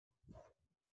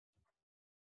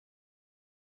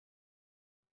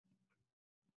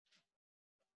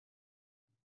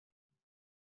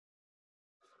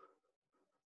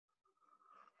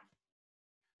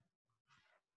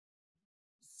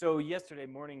So yesterday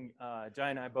morning, Jai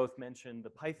and I both mentioned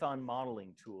the Python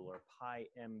modeling tool, or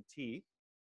PyMT,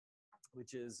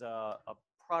 which is a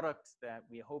product that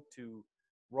we hope to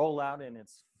roll out in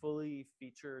its fully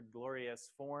featured,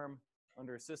 glorious form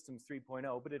under Systems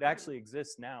 3.0, but it actually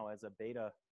exists now as a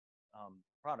beta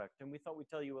product. And we thought we'd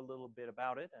tell you a little bit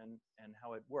about it and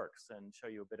how it works and show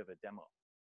you a bit of a demo.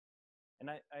 And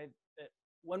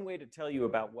one way to tell you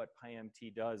about what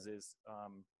PyMT does is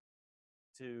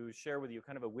to share with you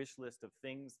kind of a wish list of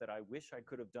things that I wish I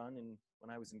could have done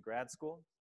when I was in grad school.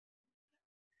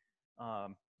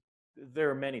 There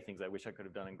are many things I wish I could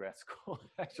have done in grad school,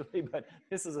 actually, but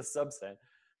this is a subset.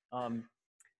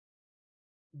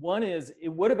 One is, it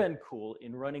would have been cool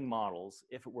in running models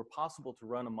if it were possible to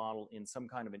run a model in some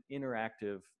kind of an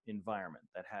interactive environment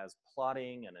that has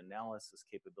plotting and analysis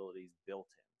capabilities built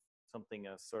in. Something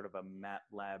a sort of a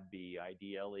MATLAB-y,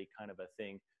 IDL-y kind of a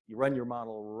thing. You run your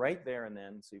model right there and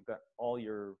then, so you've got all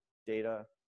your data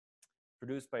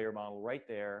produced by your model right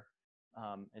there,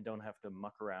 and don't have to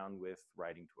muck around with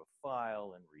writing to a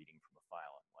file and reading from a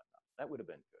file and whatnot. That would have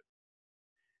been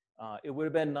good. It would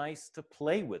have been nice to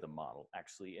play with a model,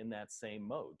 actually, in that same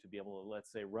mode, to be able to,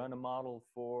 let's say, run a model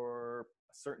for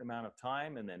a certain amount of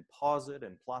time and then pause it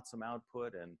and plot some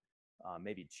output and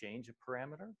maybe change a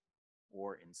parameter,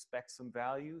 or inspect some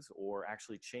values, or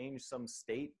actually change some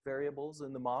state variables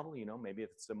in the model. You know, maybe if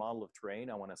it's a model of terrain,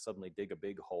 I want to suddenly dig a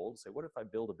big hole. Say, what if I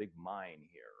build a big mine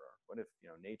here? Or what if, you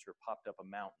know, nature popped up a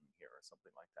mountain here or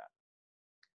something like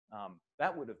that?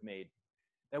 That would have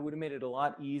made it a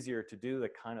lot easier to do the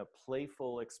kind of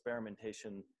playful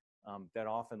experimentation that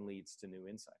often leads to new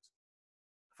insights.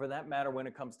 For that matter, when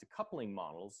it comes to coupling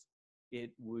models,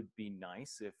 it would be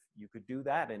nice if you could do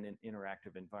that in an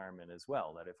interactive environment as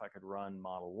well. That if I could run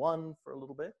model 1 for a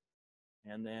little bit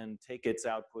and then take its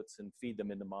outputs and feed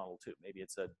them into model 2. Maybe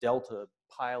it's a delta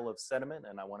pile of sediment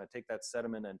and I want to take that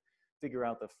sediment and figure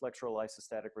out the flexural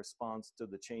isostatic response to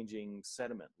the changing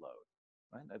sediment load.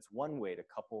 Right? That's one way to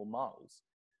couple models.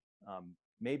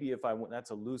 Maybe if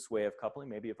that's a loose way of coupling.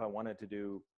 Maybe if I wanted to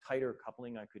do tighter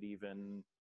coupling, I could even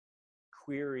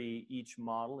query each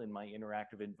model in my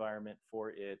interactive environment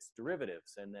for its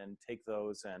derivatives and then take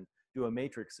those and do a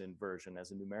matrix inversion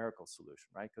as a numerical solution,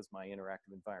 right? Because my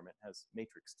interactive environment has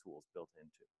matrix tools built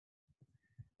into.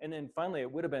 And then finally,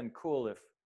 it would have been cool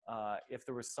if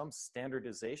there was some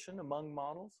standardization among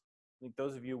models. I think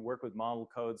those of you who work with model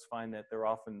codes find that they're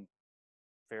often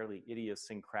fairly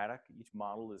idiosyncratic. Each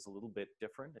model is a little bit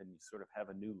different and you sort of have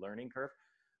a new learning curve.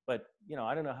 But, you know,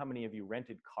 I don't know how many of you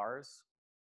rented cars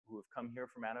who have come here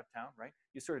from out of town, right?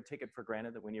 You sort of take it for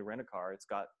granted that when you rent a car, it's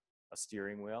got a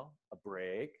steering wheel, a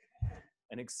brake,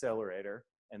 an accelerator,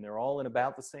 and they're all in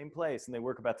about the same place and they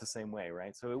work about the same way,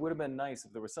 right? So it would have been nice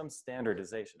if there was some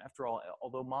standardization. After all,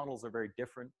 although models are very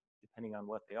different depending on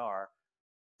what they are,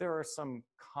 there are some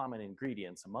common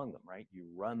ingredients among them, right? You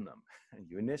run them and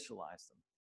you initialize them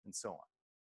and so on.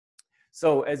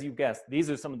 So as you guessed, these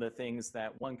are some of the things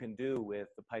that one can do with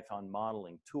the Python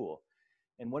modeling tool.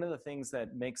 And one of the things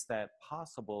that makes that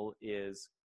possible is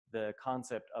the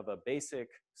concept of a basic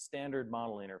standard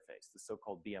model interface, the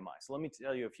so-called BMI. So let me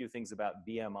tell you a few things about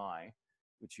BMI,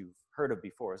 which you've heard of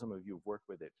before. Some of you have worked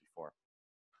with it before.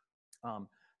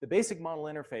 The basic model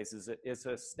interface is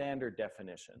a standard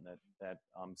definition that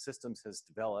Systems has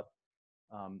developed.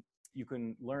 You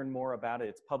can learn more about it.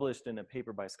 It's published in a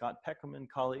paper by Scott Peckham and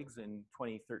colleagues in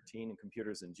 2013 in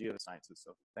Computers and Geosciences.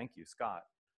 So thank you, Scott.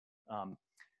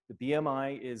 The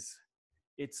BMI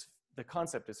the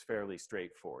concept is fairly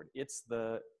straightforward. It's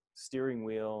the steering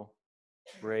wheel,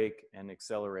 brake, and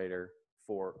accelerator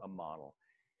for a model.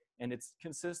 And it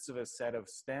consists of a set of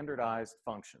standardized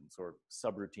functions, or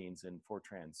subroutines in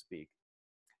Fortran speak,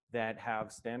 that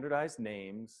have standardized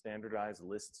names, standardized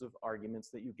lists of arguments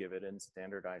that you give it, and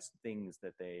standardized things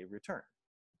that they return.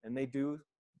 And they do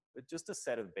just a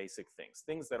set of basic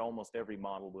things that almost every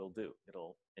model will do.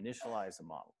 It'll initialize a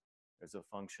model. There's a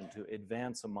function to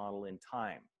advance a model in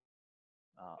time,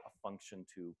 a function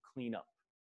to clean up,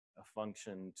 a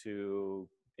function to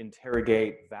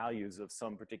interrogate values of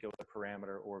some particular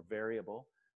parameter or variable,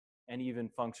 and even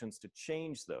functions to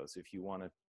change those if you want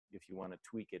to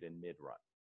tweak it in mid-run.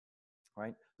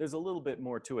 Right? There's a little bit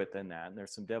more to it than that, and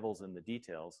there's some devils in the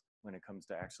details when it comes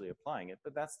to actually applying it,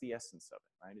 but that's the essence of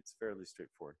it, right? It's fairly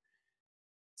straightforward.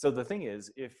 So the thing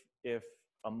is, if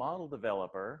a model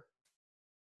developer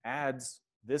adds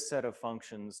this set of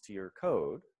functions to your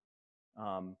code,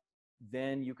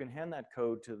 then you can hand that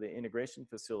code to the integration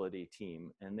facility team,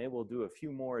 and they will do a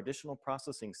few more additional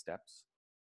processing steps,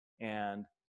 and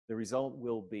the result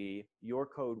will be your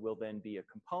code will then be a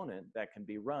component that can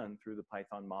be run through the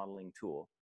Python modeling tool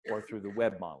or through the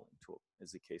web modeling tool,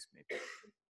 as the case may be.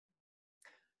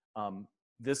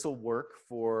 This will work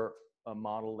for a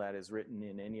model that is written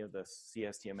in any of the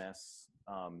CSDMS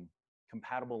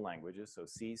compatible languages, so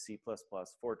C, C++,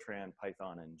 Fortran,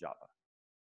 Python, and Java.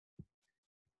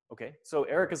 Okay, so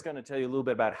Eric is going to tell you a little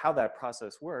bit about how that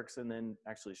process works and then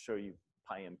actually show you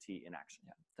PyMT in action.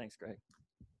 Yeah, thanks, Greg.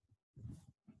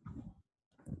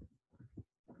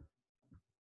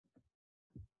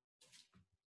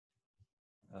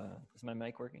 Is my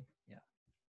mic working? Yeah.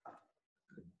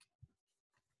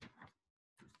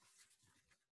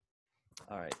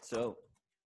 All right, so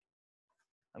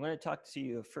I'm going to talk to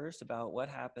you first about what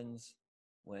happens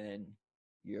when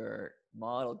your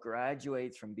model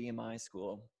graduates from BMI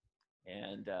school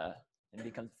and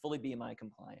becomes fully BMI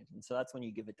compliant. And so that's when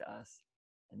you give it to us,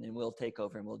 and then we'll take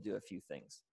over and we'll do a few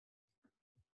things.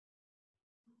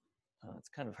 It's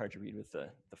kind of hard to read with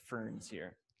the ferns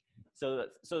here. So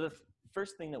the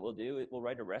first thing that we'll do, we'll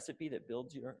write a recipe that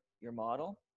builds your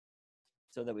model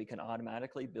so that we can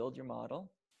automatically build your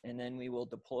model. And then we will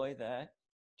deploy that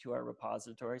to our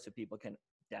repository so people can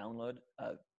download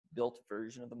a built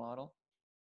version of the model.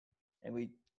 And we,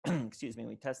 excuse me,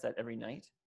 we test that every night.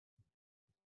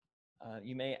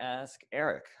 You may ask,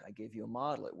 Eric, I gave you a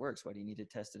model, it works, why do you need to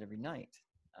test it every night?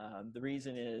 The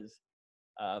reason is,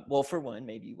 well, for one,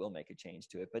 maybe you will make a change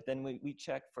to it, but then we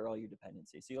check for all your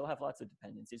dependencies. So you'll have lots of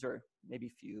dependencies, or maybe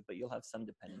few, but you'll have some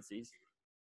dependencies.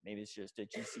 Maybe it's just a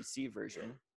GCC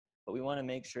version, but we want to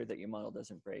make sure that your model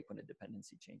doesn't break when a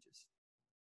dependency changes.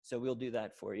 So we'll do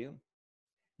that for you.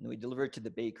 And we deliver it to the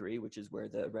bakery, which is where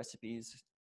the recipes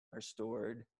are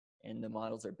stored and the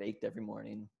models are baked every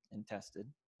morning and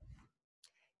tested.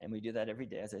 And we do that every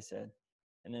day, as I said.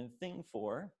 And then thing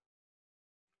 4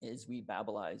 is we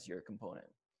Babelize your component.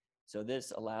 So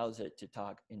this allows it to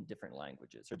talk in different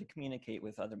languages or to communicate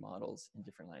with other models in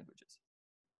different languages.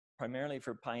 Primarily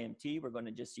for PyMT, we're going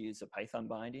to just use the Python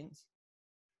bindings.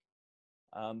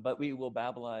 But we will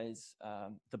Babelize,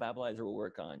 the Babelizer will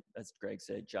work on, as Greg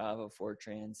said, Java,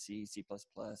 Fortran, C, C++,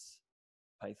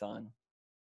 Python.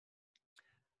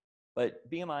 But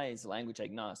BMI is language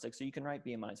agnostic, so you can write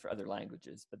BMIs for other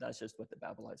languages, but that's just what the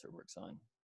Babelizer works on.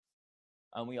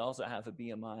 We also have a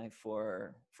BMI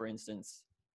for instance,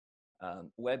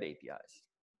 web APIs.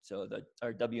 So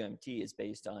our WMT is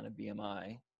based on a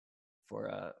BMI for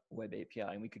a web API,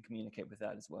 and we could communicate with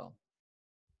that as well.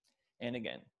 And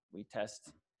again, we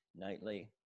test nightly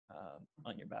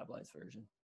on your Babelize version.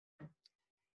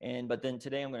 But then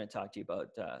today I'm going to talk to you about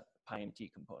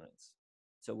PyMT components.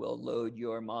 So we'll load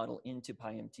your model into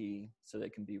PyMT so that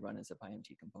it can be run as a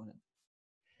PyMT component.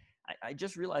 I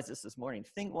just realized this morning.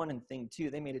 Thing 1 and thing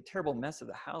 2, they made a terrible mess of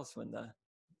the house when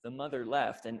the mother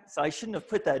left. And so I shouldn't have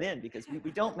put that in because we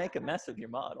don't make a mess of your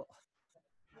model.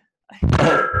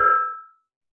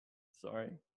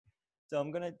 Sorry. So I'm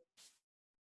going to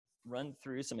run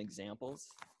through some examples,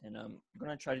 and I'm going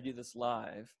to try to do this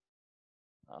live.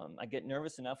 I get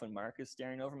nervous enough when Mark is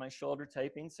staring over my shoulder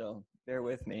typing, so bear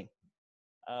with me.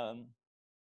 And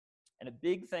a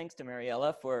big thanks to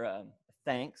Mariella for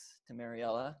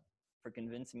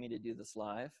convincing me to do this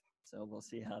live. So we'll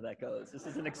see how that goes. This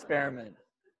is an experiment.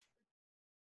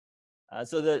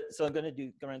 So I'm going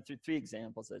to run through 3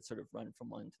 examples that sort of run from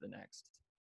one to the next.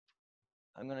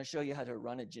 I'm going to show you how to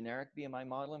run a generic BMI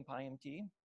model in PyMT.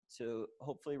 So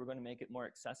hopefully we're going to make it more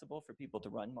accessible for people to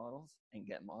run models and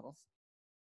get models.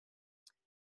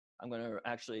 I'm going to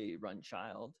actually run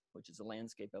child, which is a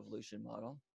landscape evolution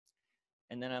model.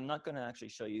 And then I'm not going to actually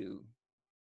show you,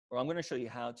 or I'm going to show you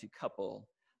how to couple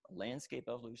a landscape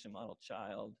evolution model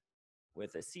child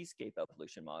with a seascape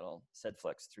evolution model,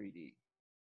 SEDFlex 3D.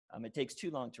 It takes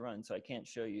too long to run, so I can't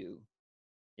show you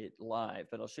it live,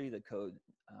 but I'll show you the code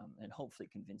and hopefully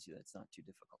convince you that it's not too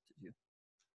difficult to do.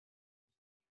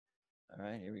 All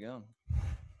right, here we go.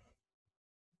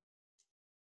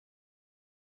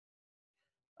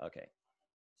 Okay,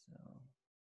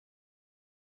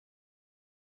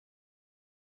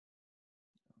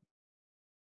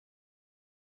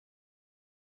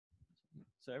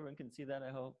 so everyone can see that,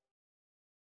 I hope.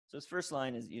 So this first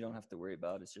line is you don't have to worry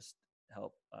about. It's just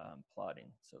help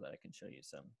plotting so that I can show you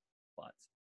some plots.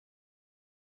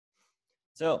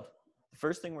 So the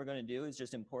first thing we're going to do is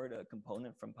just import a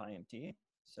component from PyMT.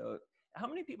 So how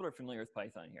many people are familiar with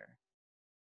Python here?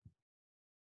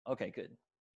 Okay, good.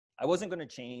 I wasn't going to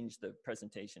change the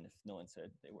presentation if no one said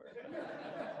they were.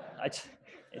 It's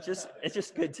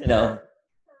just good to know.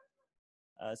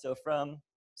 So from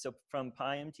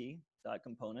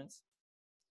PyMT.components,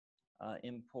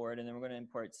 import, and then we're going to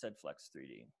import SEDFlex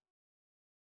 3D.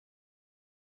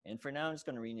 And for now, I'm just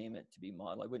going to rename it to be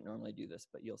model. I wouldn't normally do this,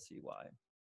 but you'll see why.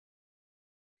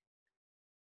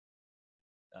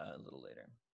 a little later.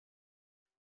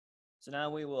 So now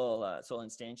we will, so I'll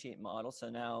instantiate model. So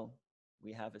now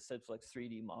we have a SedFlex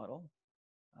 3D model.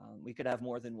 We could have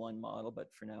more than one model,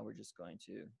 but for now we're just going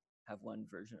to have one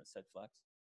version of SedFlex.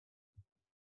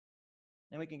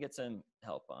 And we can get some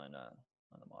help on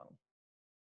the model.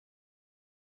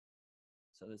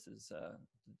 So this is the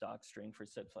doc string for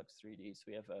SedFlex 3D. So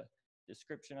we have a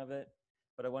description of it,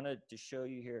 but I wanted to show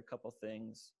you here a couple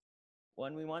things.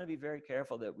 One, we want to be very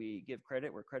careful that we give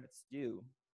credit where credit's due.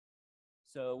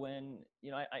 So when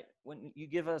when you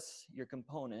give us your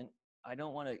component, I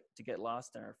don't want it to get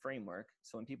lost in our framework.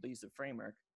 So when people use the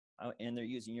framework and they're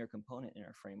using your component in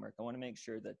our framework, I want to make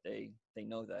sure that they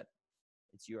know that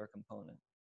it's your component.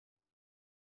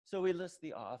 So we list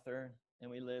the author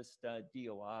and we list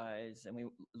DOIs and we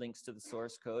links to the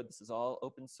source code. This is all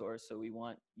open source. So we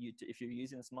want you to, if you're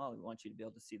using this model, we want you to be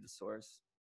able to see the source.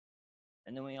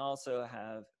 And then we also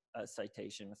have a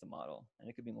citation with the model, and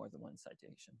it could be more than one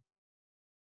citation.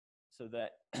 So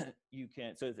that you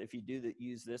can, so if you do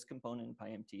use this component in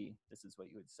PyMT, this is what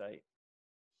you would cite.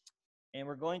 And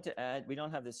we're going to add, we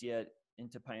don't have this yet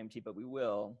into PyMT, but we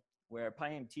will, where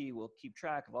PyMT will keep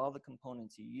track of all the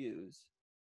components you use,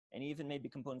 and even maybe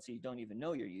components that you don't even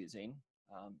know you're using.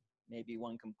 Maybe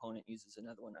one component uses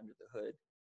another one under the hood.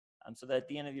 So that at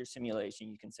the end of your simulation,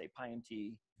 you can say,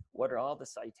 PyMT, what are all the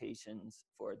citations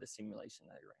for the simulation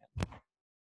that I ran?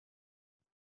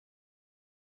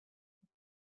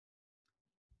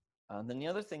 Then the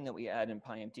other thing that we add in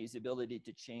PyMT is the ability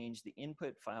to change the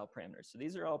input file parameters. So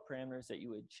these are all parameters that you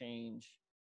would change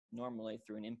normally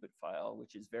through an input file,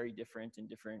 which is very different in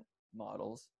different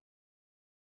models.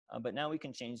 But now we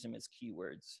can change them as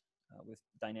keywords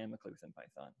dynamically within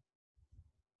Python.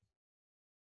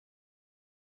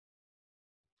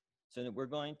 So we're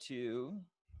going to,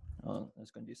 I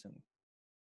was going to do some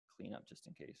cleanup just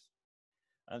in case.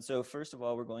 So first of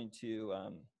all, we're going to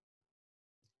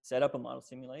set up a model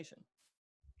simulation.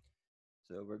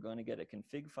 So we're going to get a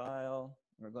config file,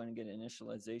 we're going to get an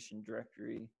initialization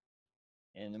directory,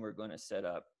 and then we're going to set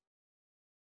up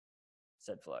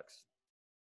SedFlex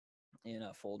in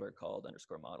a folder called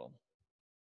 _model.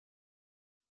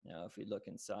 Now, if we look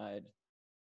inside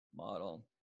model,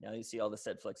 now you see all the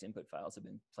SedFlex input files have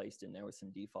been placed in there with some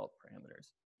default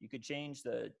parameters. You could change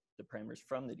the parameters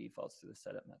from the defaults to the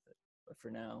setup method, but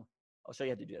for now, I'll show you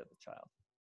how to do that with child.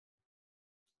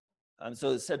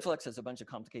 So SedFlex has a bunch of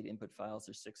complicated input files.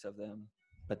 There's 6 of them,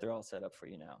 but they're all set up for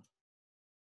you now.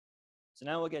 So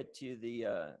now we'll get to the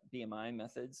BMI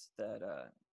methods that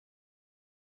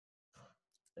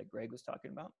Greg was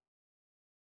talking about.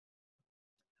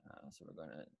 So we're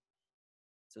going to,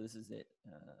 so this is it.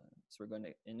 So we're going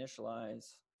to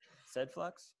initialize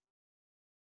SedFlex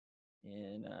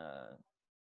in,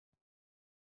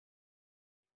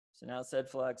 so now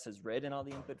SedFlex has read in all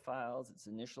the input files, it's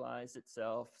initialized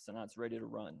itself, so now it's ready to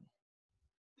run.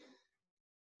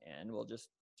 And we'll just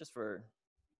for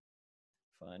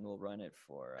fun, we'll run it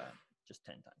for just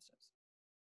 10 times.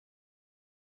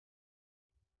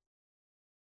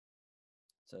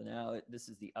 So now this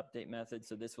is the update method.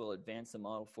 So this will advance the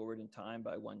model forward in time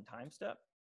by 1 time step.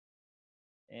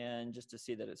 And just to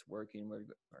see that it's working, or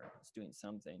it's doing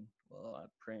something, we'll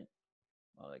print,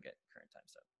 well, I get current time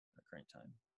step, or current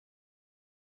time.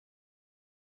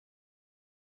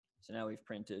 So now we've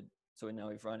printed, so now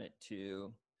we've run it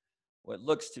to what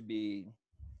looks to be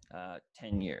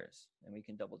 10 years. And we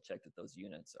can double check that those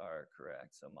units are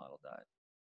correct. So model dot.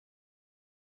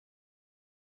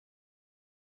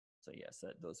 So yes,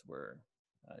 those were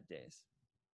days.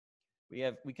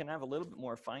 We can have a little bit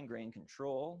more fine-grained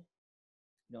control.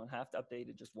 You don't have to update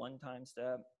it just 1 time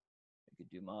step. We could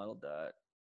do model dot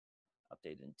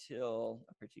update until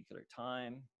a particular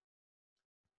time.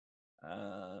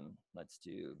 Let's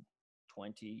do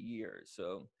 20 years.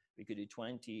 So we could do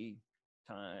 20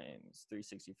 times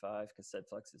 365 because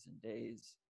SedFlex is in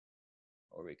days.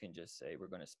 Or we can just say we're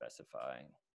going to specify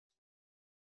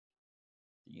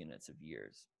the units of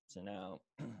years. So now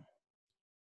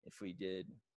if we did,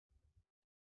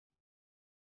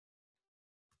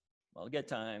 well, get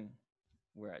time,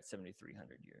 we're at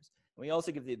 7,300 years. And we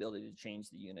also give the ability to change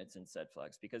the units in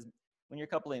SedFlex because when you're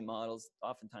coupling models,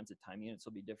 oftentimes the time units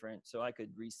will be different. So I could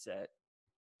reset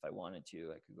if I wanted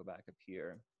to. I could go back up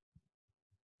here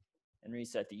and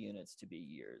reset the units to be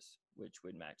years, which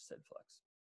would match SedFlex.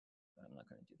 But I'm not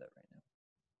going to do that right now.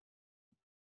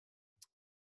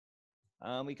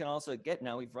 We can also get,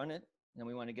 now we've run it, and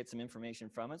we want to get some information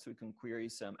from it, so we can query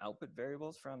some output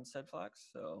variables from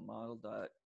SedFlex. So model dot,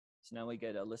 so now we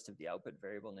get a list of the output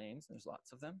variable names. There's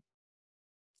lots of them.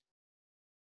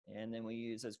 And then we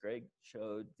use, as Greg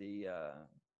showed, the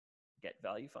get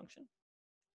value function.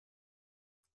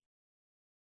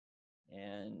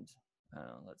 And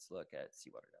let's look at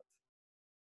seawater depth.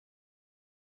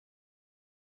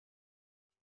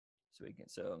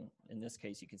 So in this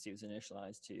case, you can see it was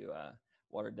initialized to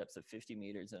water depths of 50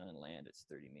 meters, and on land it's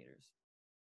 30 meters.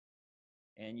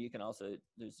 And you can also,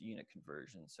 there's unit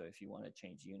conversion. So if you want to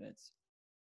change units,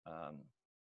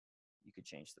 you could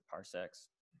change the parsecs.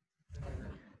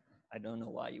 I don't know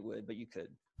why you would, but you could.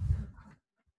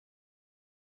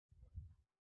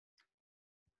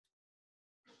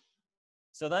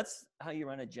 So that's how you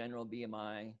run a general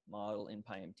BMI model in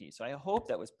PyMT. So I hope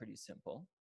that was pretty simple.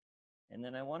 And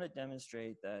then I want to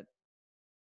demonstrate that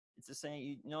it's the same.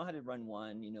 You know how to run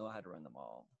one, you know how to run them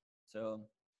all. So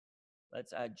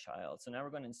let's add child. So now we're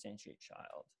going to instantiate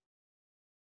child.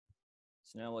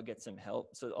 So now we'll get some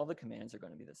help. So all the commands are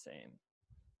going to be the same.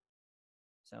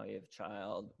 So now we have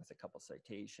child with a couple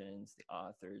citations, the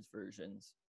authors,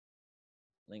 versions,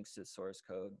 links to source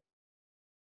code.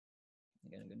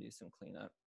 Again, I'm going to do some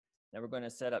cleanup. Now we're going to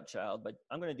set up child, but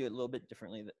I'm going to do it a little bit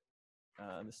differently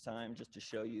this time, just to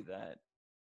show you that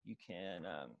you can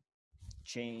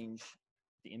change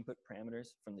the input parameters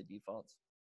from the defaults.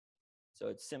 So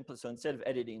it's simple. So instead of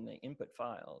editing the input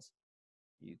files,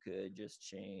 you could just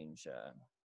change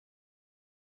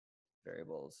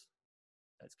variables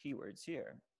as keywords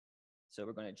here. So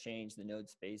we're going to change the node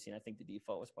spacing. I think the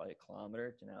default was probably a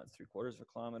kilometer to now it's 3/4 of a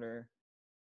kilometer.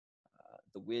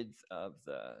 The width of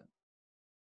the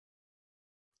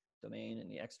domain in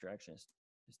the X direction is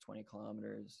 20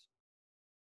 kilometers.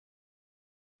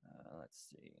 Let's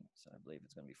see. So I believe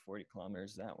it's going to be 40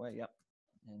 kilometers that way. Yep.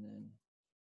 And then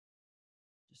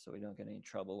just so we don't get any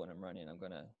trouble when I'm running, I'm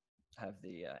going to have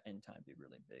the end time be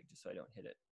really big just so I don't hit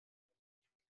it.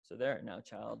 So there, now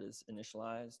child is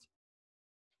initialized.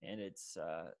 And it's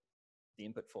the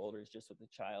input folder is just with the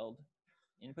child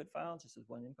input file, just as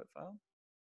one input file.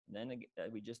 And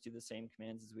then we just do the same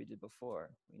commands as we did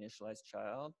before. We initialize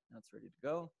child, now it's ready to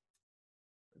go.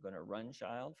 We're going to run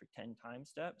child for 10 time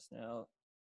steps. Now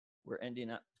we've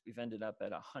ended up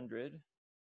at 100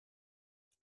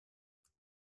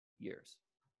 years.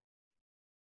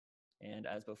 And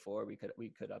as before, we could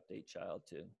update child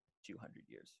to 200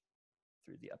 years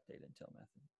through the update until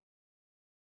method.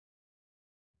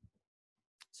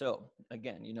 So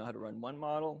again, you know how to run one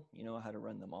model, you know how to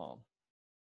run them all.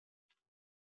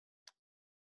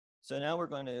 So now we're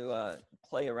going to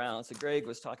play around. So Greg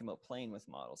was talking about playing with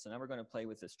models. So now we're going to play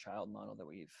with this child model that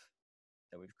we've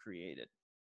created.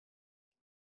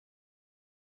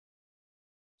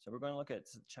 So we're going to look at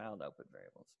child output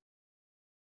variables.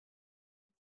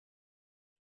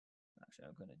 Actually,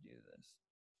 I'm going to do this.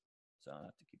 So I'll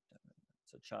have to keep that.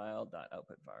 So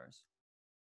child.output vars.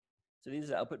 So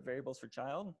these are output variables for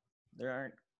child. There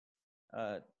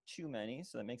aren't too many,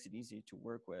 so that makes it easy to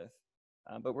work with.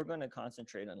 But we're going to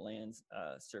concentrate on land's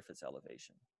surface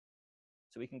elevation.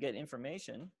 So we can get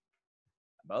information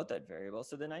about that variable.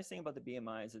 So the nice thing about the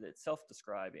BMI is that it's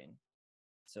self-describing.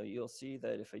 So you'll see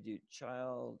that if I do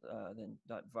child, then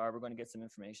 .var, we're going to get some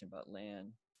information about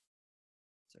land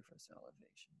surface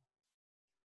elevation.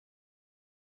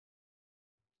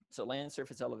 So land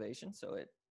surface elevation, so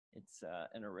it's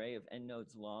an array of n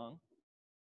nodes long.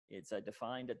 It's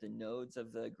defined at the nodes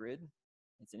of the grid.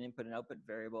 It's an input and output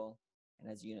variable and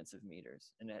has units of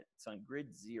meters. And it's on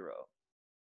grid 0.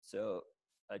 So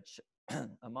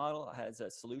a model has a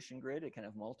solution grid. It can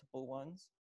have multiple ones.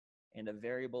 And a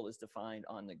variable is defined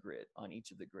on the grid, on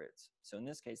each of the grids. So in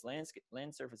this case,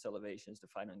 land surface elevation is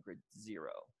defined on grid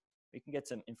 0. We can get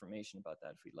some information about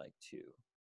that if we'd like to.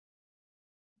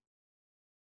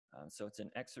 So it's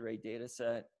an X-array data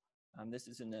set. This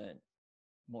is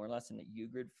more or less in the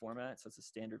UGrid format. So it's a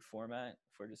standard format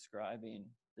for describing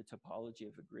the topology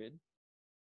of a grid.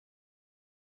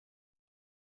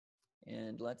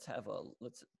 And let's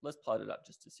plot it up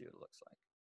just to see what it looks like.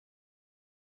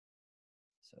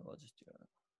 So we'll just do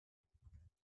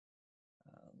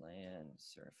a land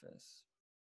surface.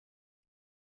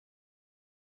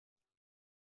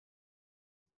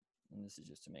 And this is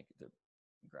just to make the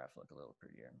graph look a little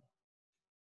prettier.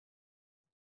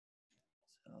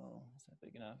 So is that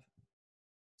big enough?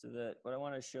 So what I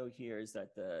want to show here is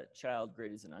that the child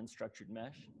grid is an unstructured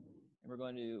mesh. And we're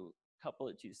going to couple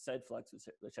it to SEDFlux,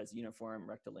 which has uniform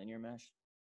rectilinear mesh.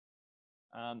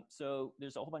 So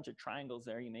there's a whole bunch of triangles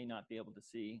there you may not be able to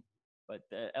see, but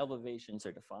the elevations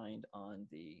are defined on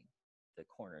the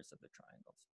corners of the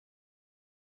triangles.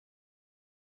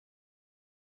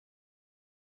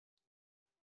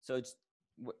 So it's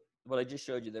what I just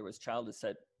showed you. There was child is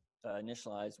set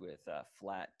initialized with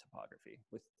flat topography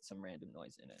with some random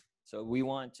noise in it. So we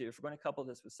want to, if we're going to couple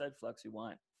this with SEDFlux, we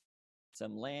want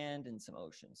some land and some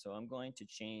ocean. So I'm going to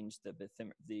change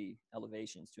the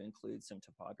elevations to include some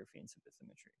topography and some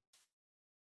bathymetry.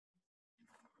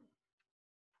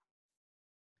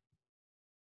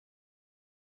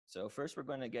 So first we're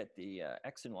going to get the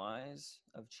X and Y's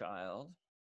of child.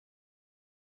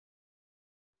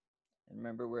 And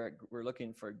remember, we're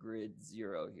looking for grid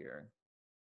 0 here.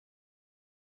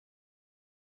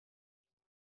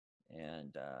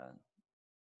 And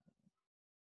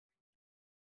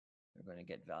we're going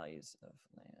to get values of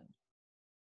land.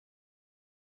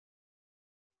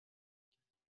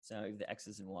 So now we have the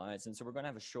X's and Y's. And so we're going to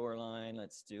have a shoreline.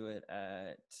 Let's do it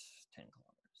at 10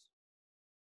 kilometers.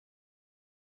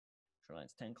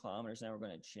 Shoreline's 10 kilometers. Now we're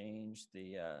going to change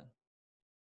the,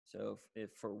 so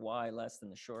if for Y less than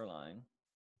the shoreline,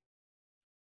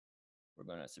 we're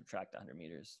going to subtract 100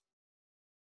 meters.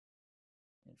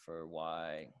 And for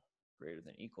Y greater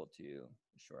than equal to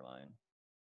the shoreline,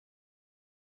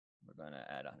 we're going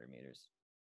to add 100 meters.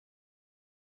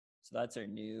 So that's our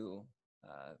new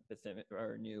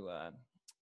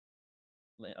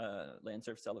land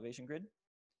surface elevation grid.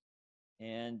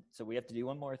 And so we have to do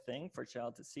one more thing for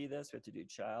child to see this. We have to do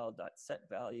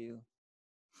child.setValue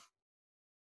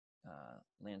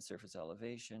land surface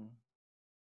elevation.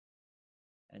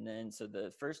 And then, so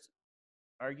the first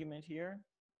argument here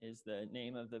is the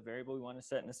name of the variable we want to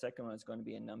set, and the second one is going to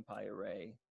be a NumPy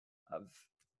array of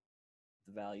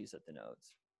the values at the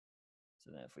nodes.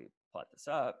 So then if we plot this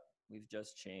up, we've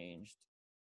just changed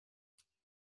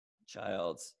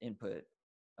child's input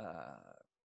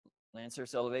land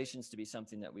surface elevations to be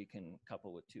something that we can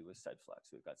couple with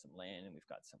setFlex. We've got some land and we've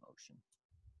got some ocean.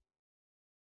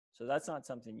 So that's not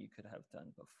something you could have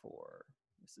done before.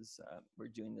 This is, we're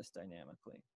doing this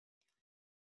dynamically.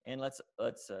 And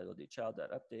we'll do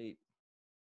child.update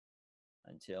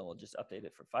until we'll just update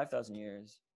it for 5,000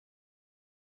 years.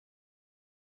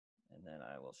 And then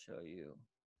I will show you.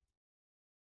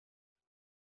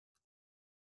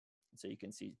 So you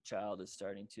can see child is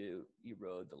starting to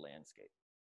erode the landscape.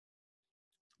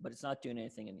 But it's not doing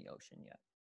anything in the ocean yet,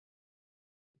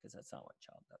 because that's not what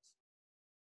child does.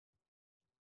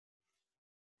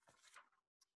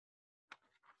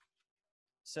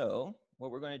 So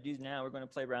what we're going to do now, we're going to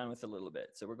play around with it a little bit.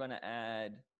 So we're going to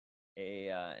add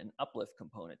an uplift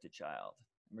component to child.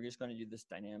 And we're just going to do this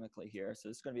dynamically here. So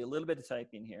it's going to be a little bit of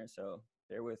typing here, so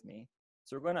bear with me.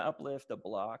 So we're going to uplift a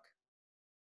block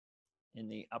in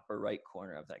the upper right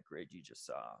corner of that grid you just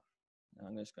saw. And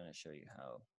I'm just going to show you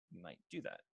how you might do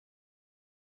that.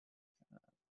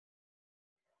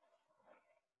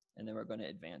 And then we're going to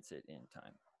advance it in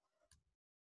time.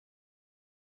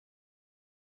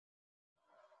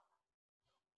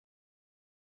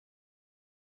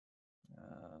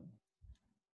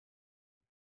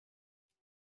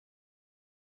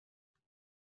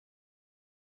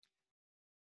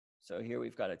 So here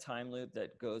we've got a time loop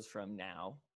that goes from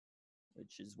now,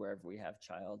 which is wherever we have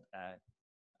child at,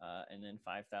 and then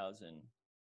 5,000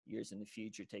 years in the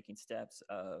future, taking steps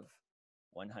of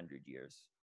 100 years.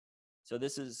 So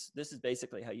this is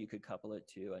basically how you could couple it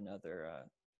to another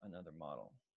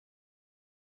model.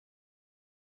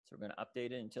 So we're going to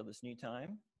update it until this new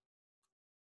time.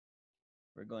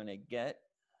 We're going to get,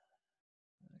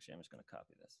 actually I'm just going to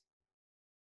copy this.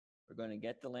 We're going to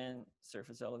get the land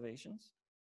surface elevations.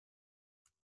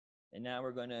 And now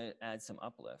we're going to add some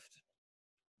uplift.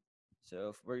 So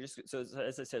if we're just, so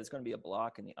as I said, it's going to be a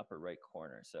block in the upper right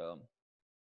corner. So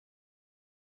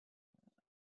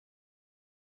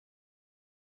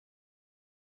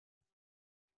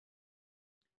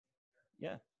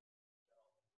yeah.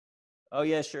 Oh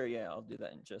yeah, sure, yeah, I'll do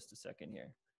that in just a second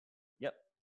here. Yep.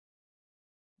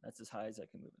 That's as high as I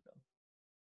can move it though.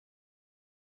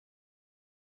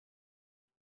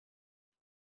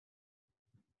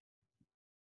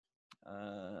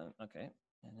 Okay,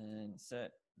 and then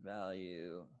set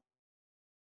value.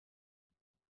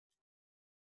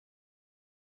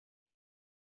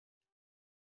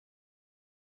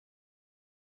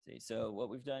 See, so what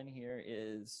we've done here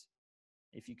is,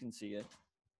 if you can see it,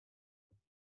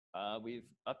 we've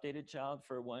updated child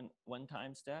for one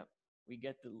time step. We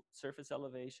get the surface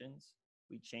elevations,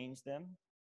 we change them,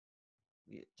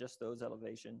 we adjust those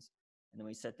elevations, and then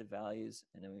we set the values,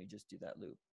 and then we just do that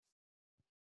loop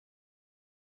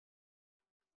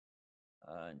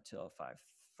until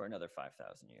for another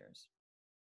 5,000 years.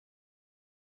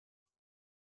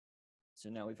 So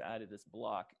now we've added this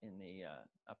block in the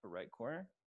upper right corner.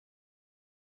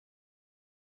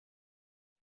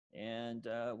 And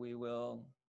we will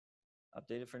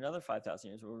update it for another 5,000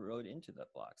 years. We'll road into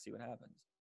that block, see what happens.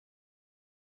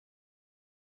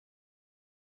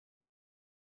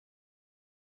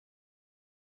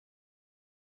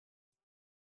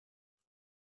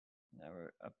 Now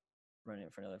we're up running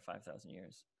it for another 5,000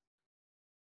 years.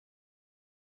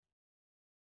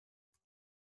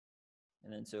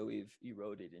 And then so we've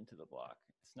eroded into the block.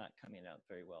 It's not coming out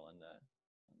very well on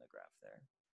the graph there.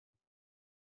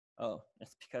 Oh,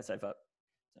 that's because I've up.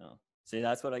 So see,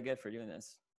 that's what I get for doing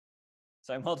this.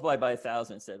 So I multiply by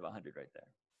 1,000 instead of 100 right there.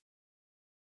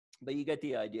 But you get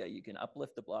the idea. You can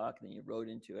uplift the block, then you erode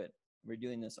into it. We're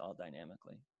doing this all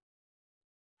dynamically.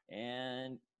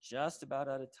 And just about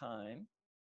out of time.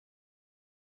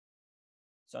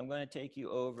 So I'm going to take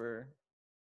you over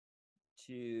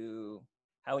to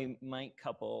how we might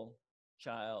couple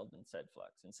child and sed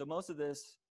flux. And so most of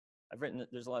this, I've written,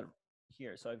 there's a lot of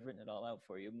here, so I've written it all out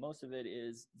for you. Most of it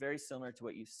is very similar to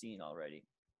what you've seen already.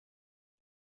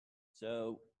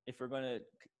 So if we're going to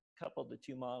couple the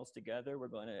two models together, we're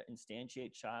going to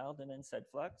instantiate child and then sed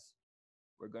flux.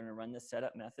 We're going to run the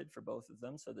setup method for both of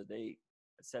them so that they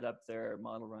set up their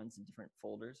model runs in different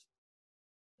folders.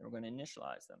 And we're going to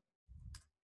initialize them.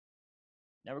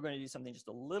 Now we're going to do something just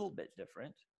a little bit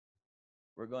different.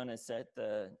 We're going to set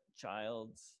the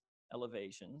child's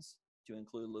elevations to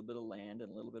include a little bit of land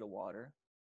and a little bit of water.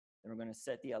 And we're going to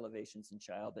set the elevations in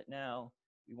child. But now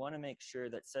we want to make sure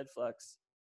that sed flux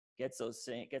gets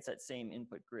that same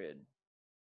input grid.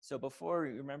 So before,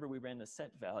 remember we ran the set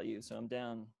value. So I'm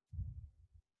down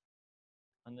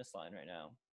on this line right now.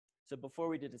 So before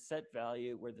we did a set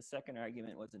value where the second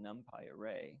argument was a numpy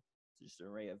array, so just an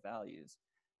array of values.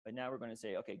 But now we're going to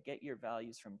say, okay, get your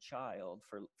values from child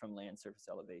from land surface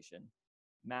elevation,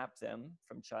 map them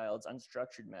from child's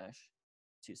unstructured mesh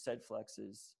to sed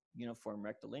flux's uniform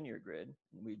rectilinear grid.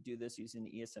 And we do this using the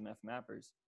ESMF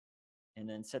mappers, and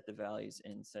then set the values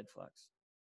in sed flux.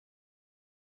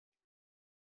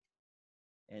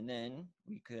 And then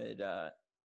we could, I'm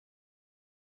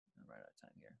right out of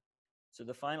time here. So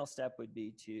the final step would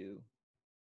be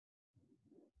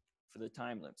for the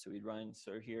time loop. So we'd run,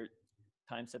 so here,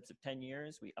 time steps of 10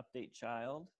 years, we update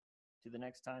child to the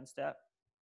next time step.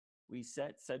 We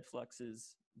set sed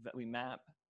fluxes, we map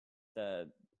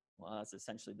well, that's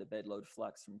essentially the bed load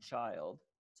flux from child.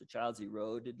 So child's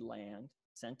eroded land,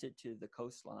 sent it to the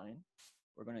coastline.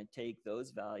 We're going to take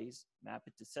those values, map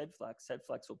it to sed flux. Sed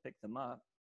flux will pick them up.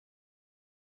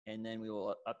 And then we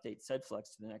will update sed flux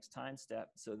to the next time step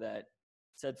so that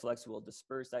sed flux will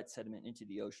disperse that sediment into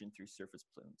the ocean through surface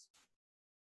plumes.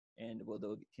 And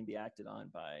can be acted on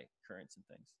by currents and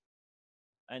things.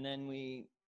 And then we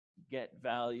get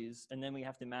values, and then we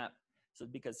have to map. So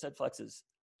because sed flux has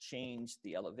changed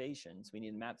the elevations, we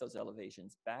need to map those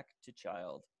elevations back to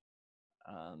child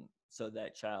so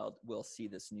that child will see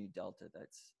this new delta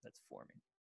that's forming.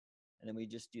 And then we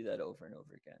just do that over and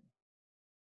over again.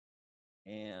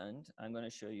 And I'm going to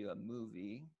show you a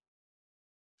movie,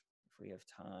 if we have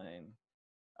time,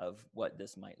 of what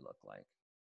this might look like.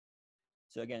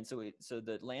 So again, so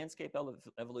the landscape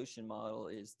evolution model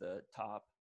is the top,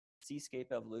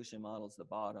 seascape evolution model is the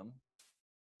bottom,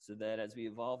 so that as we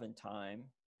evolve in time,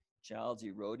 child's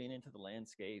eroding into the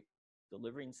landscape,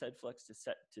 delivering sed flux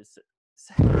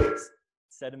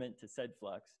sediment to sed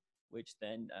flux, which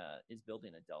then is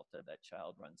building a delta that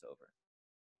child runs over.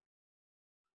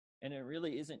 And it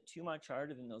really isn't too much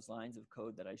harder than those lines of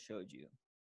code that I showed you.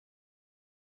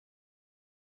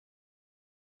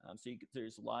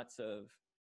 There's lots of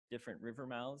different river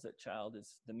mouths that child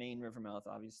is, the main river mouth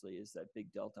obviously is that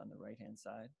big delta on the right-hand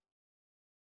side.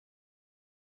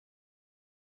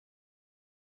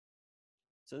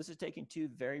 So this is taking two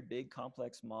very big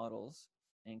complex models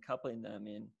and coupling them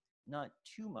in not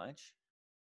too much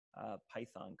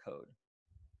Python code.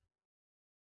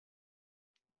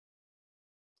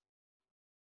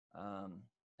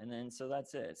 And then, so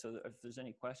that's it. So if there's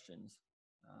any questions,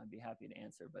 I'd be happy to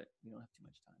answer, but we don't have too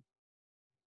much time.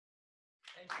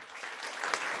 Thank you.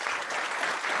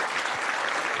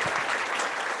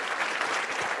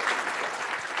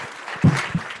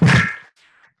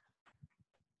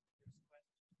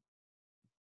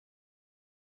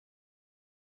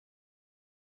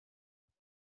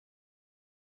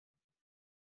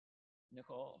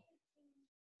 Nicole.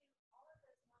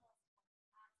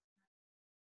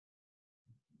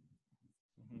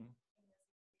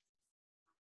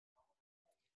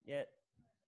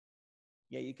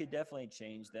 Yeah, you could definitely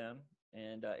change them,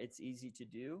 and it's easy to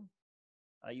do.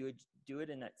 You would do it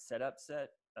in that setup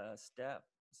step.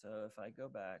 So if I go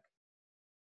back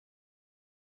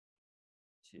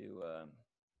to,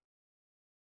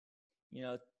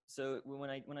 so when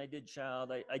I did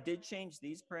child, I did change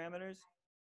these parameters,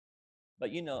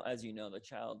 but as you know, the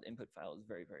child input file is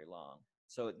very, very long.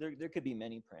 So there could be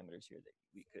many parameters here that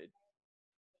we could.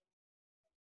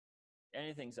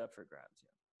 Anything's up for grabs, yeah.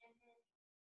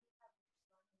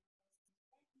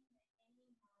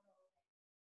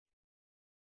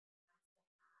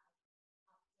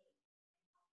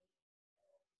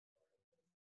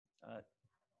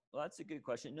 Well, that's a good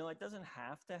question. No, it doesn't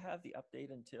have to have the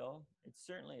update until. It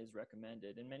certainly is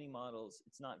recommended. In many models,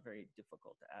 it's not very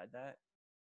difficult to add that.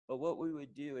 But what we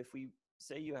would do if we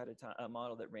say you had a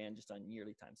model that ran just on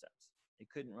yearly time steps, it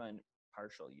couldn't run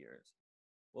partial years.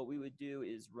 What we would do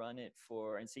is run it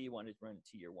for, and say you wanted to run it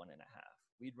to year 1.5.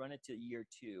 We'd run it to year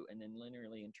 2 and then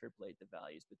linearly interpolate the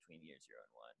values between year 0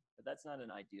 and 1. But that's not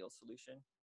an ideal solution.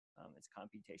 It's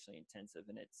computationally intensive,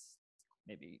 and it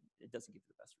doesn't give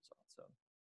you the best results. So,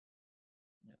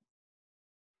 yeah.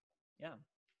 Yeah.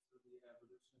 So the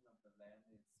evolution of the land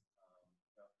is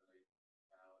calculated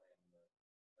out, and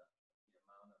the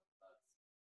amount of floods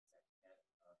that get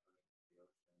going to the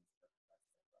oceans,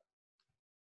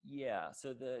 Yeah.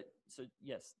 So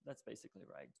yes, that's basically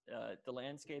right. The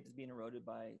landscape is being eroded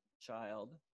by child,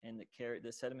 and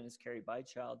the sediment is carried by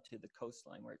child to the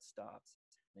coastline where it stops.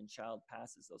 Then child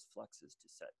passes those fluxes to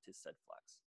said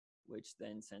flux, which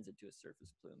then sends it to a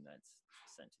surface plume that's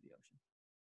sent to the ocean.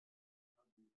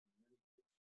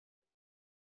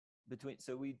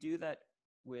 So we do that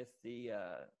with the,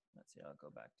 let's see, I'll go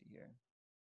back to here.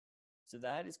 So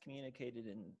that is communicated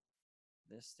in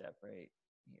this step right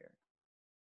here.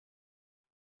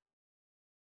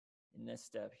 In this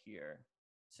step here.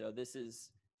 So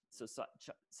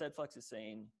said flux is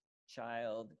saying,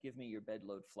 child, give me your bed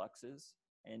load fluxes.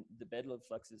 And the bed load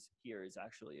fluxes here is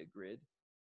actually a grid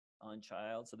on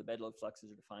child. So the bed load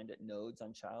fluxes are defined at nodes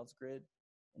on child's grid.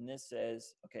 And this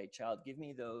says, okay, child, give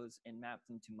me those and map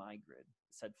them to my grid,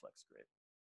 the said flux grid.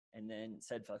 And then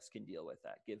said flux can deal with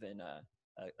that. Given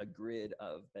a grid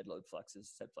of bed load fluxes,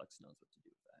 said flux knows what to do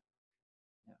with that.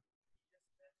 Yeah.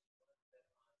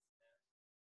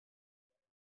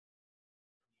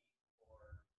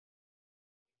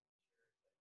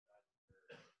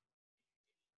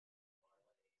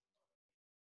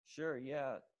 Sure,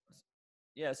 yeah.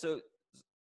 Yeah, so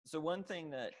one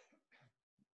thing that,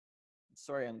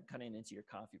 sorry, I'm cutting into your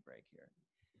coffee break here.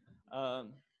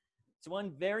 So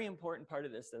one very important part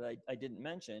of this that I didn't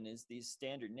mention is these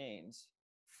standard names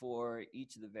for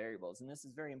each of the variables. And this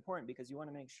is very important because you want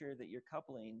to make sure that you're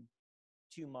coupling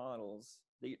two models.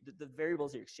 The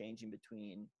variables you're exchanging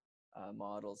between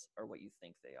models are what you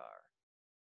think they are.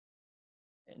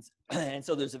 And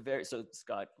so so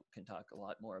Scott can talk a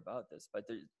lot more about this, but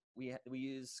we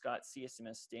use Scott's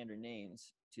CSDMS standard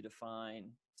names to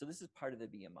define. So this is part of the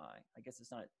BMI. I guess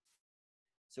it's not.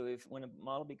 So when a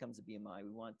model becomes a BMI,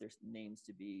 we want their names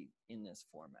to be in this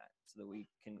format so that we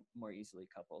can more easily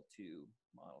couple two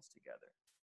models together.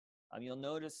 You'll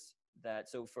notice that,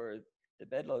 so for the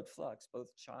bed load flux,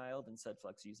 both child and said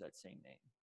flux use that same name.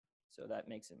 So that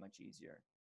makes it much easier.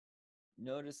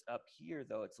 Notice up here,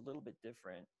 though, it's a little bit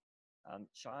different.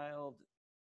 Child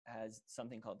has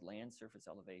something called land surface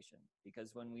elevation,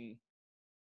 because when we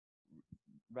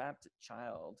wrapped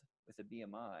child with a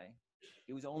BMI,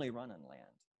 it was only run on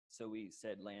land. So we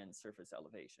said land surface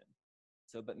elevation.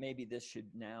 So, but maybe this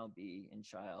should now be in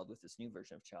child with this new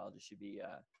version of child. It should be,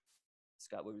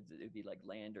 Scott, it would be like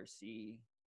land or sea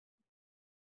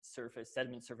surface,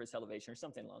 sediment surface elevation or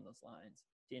something along those lines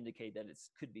to indicate that it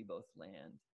could be both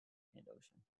land and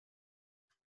ocean.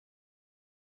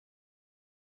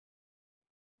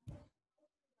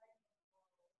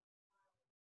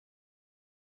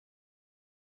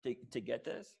 To get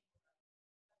this?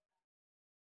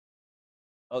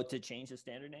 Oh, to change the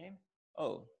standard name?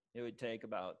 Oh, it would take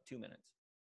about 2 minutes.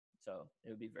 So it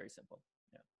would be very simple.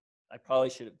 Yeah, I probably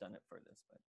should have done it for this,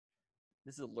 but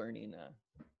this is a learning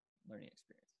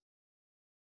experience.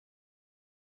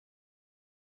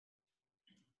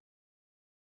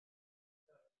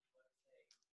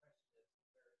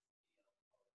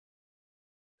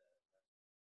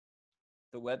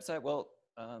 The website, well,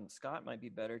 Scott might be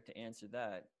better to answer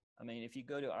that. I mean, if you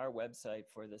go to our website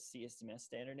for the CSDMS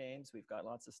standard names, we've got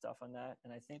lots of stuff on that.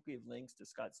 And I think we have links to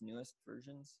Scott's newest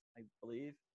versions, I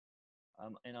believe.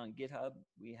 And on GitHub,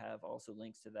 we have also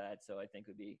links to that. So I think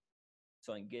it would be,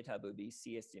 so on GitHub, it would be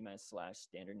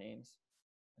CSDMS/standard names,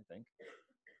 I think.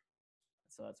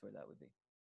 So that's where that would be.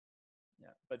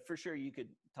 Yeah, but for sure, you could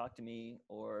talk to me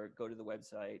or go to the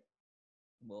website.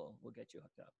 We'll get you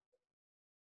hooked up.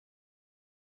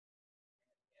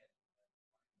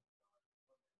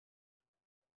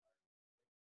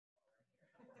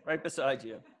 Right beside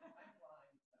you.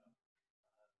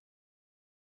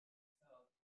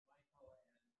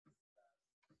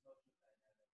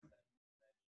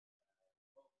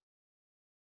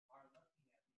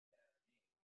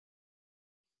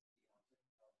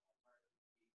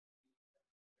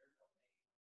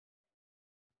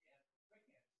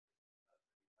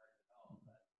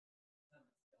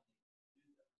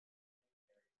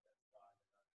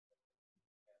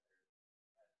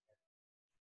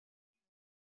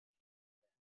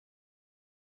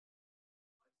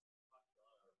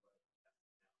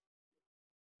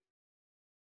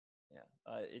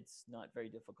 It's not very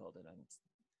difficult, and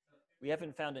we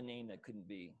haven't found a name that couldn't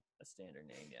be a standard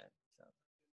name yet.